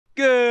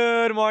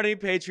Good morning,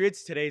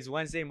 Patriots. Today is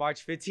Wednesday,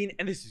 March 15,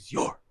 and this is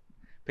your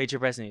Patriot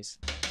Press News.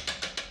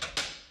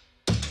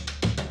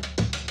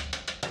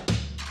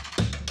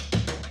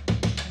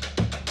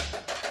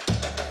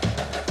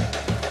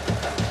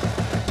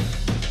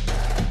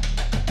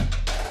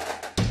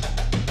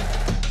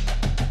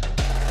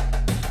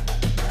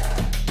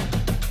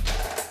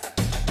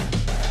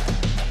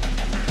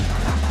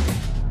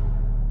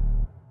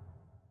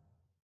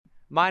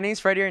 My name's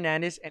Freddie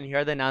Hernandez, and here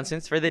are the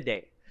announcements for the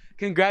day.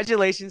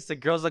 Congratulations to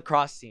girls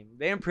lacrosse team.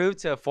 They improved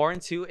to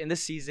 4-2 in the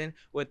season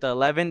with the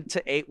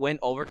 11-8 win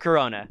over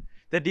Corona.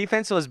 The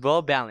defense was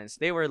well balanced.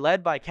 They were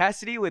led by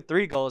Cassidy with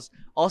 3 goals.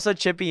 Also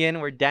chipping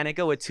in were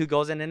Danica with 2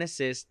 goals and an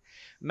assist.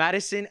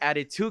 Madison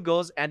added 2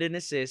 goals and an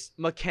assist.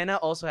 McKenna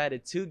also had a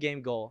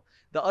 2-game goal.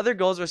 The other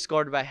goals were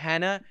scored by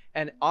Hannah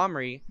and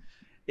Omri.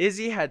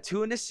 Izzy had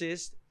 2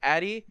 assists.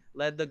 Addie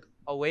led the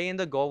away in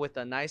the goal with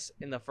a nice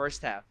in the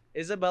first half.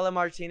 Isabella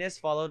Martinez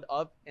followed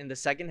up in the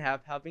second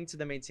half, helping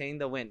to maintain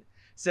the win.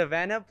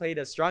 Savannah played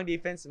a strong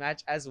defense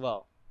match as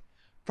well.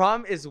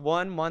 Prom is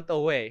 1 month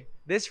away.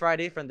 This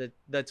Friday from the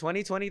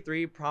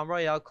 2023 Prom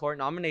Royale Court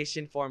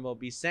nomination form will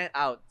be sent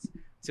out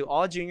to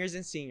all juniors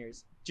and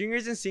seniors.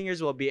 Juniors and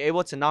seniors will be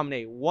able to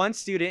nominate 1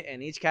 student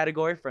in each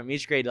category from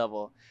each grade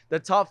level. The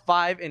top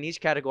 5 in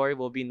each category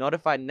will be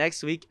notified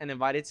next week and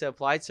invited to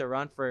apply to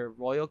run for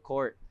Royal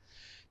Court.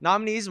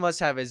 Nominees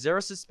must have a 0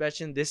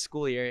 suspension this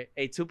school year,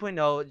 a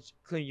 2.0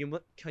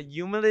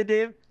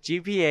 cumulative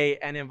GPA,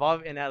 and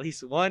involved in at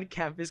least 1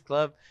 campus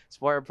club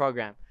sport or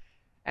program.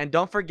 And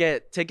don't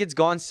forget, tickets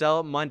go on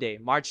sale Monday,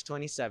 March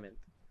 27th.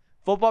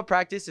 Football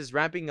practice is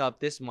ramping up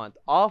this month.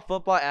 All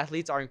football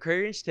athletes are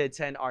encouraged to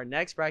attend our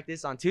next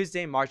practice on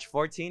Tuesday, March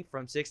 14th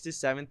from 6 to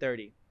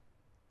 7:30.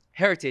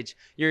 Heritage,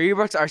 your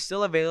yearbooks are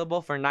still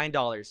available for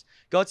 $9.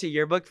 Go to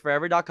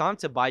yearbookforever.com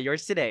to buy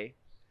yours today.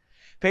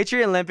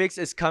 Patriot Olympics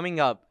is coming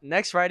up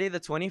next Friday the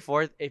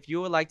 24th. If you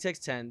would like to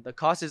attend, the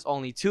cost is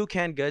only 2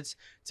 canned goods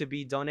to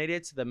be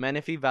donated to the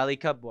Menifee Valley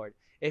Cup Board.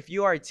 If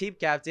you are a team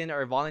captain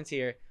or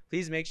volunteer,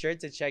 please make sure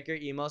to check your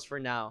emails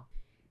for now.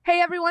 Hey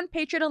everyone,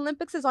 Patriot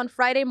Olympics is on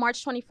Friday,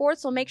 March 24th,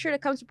 so make sure to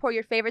come support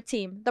your favorite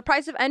team. The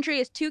price of entry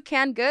is 2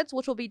 canned goods,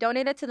 which will be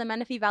donated to the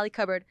Menifee Valley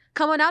Cupboard.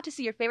 Come on out to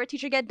see your favorite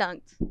teacher get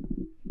dunked.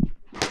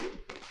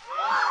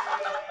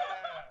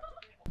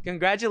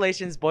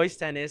 Congratulations, boys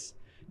tennis,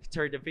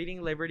 for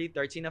defeating Liberty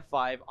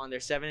 13-5 on their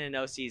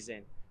 7-0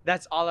 season.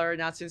 That's all our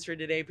announcements for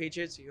today,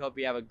 Patriots. We hope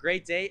you have a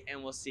great day,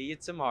 and we'll see you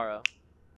tomorrow.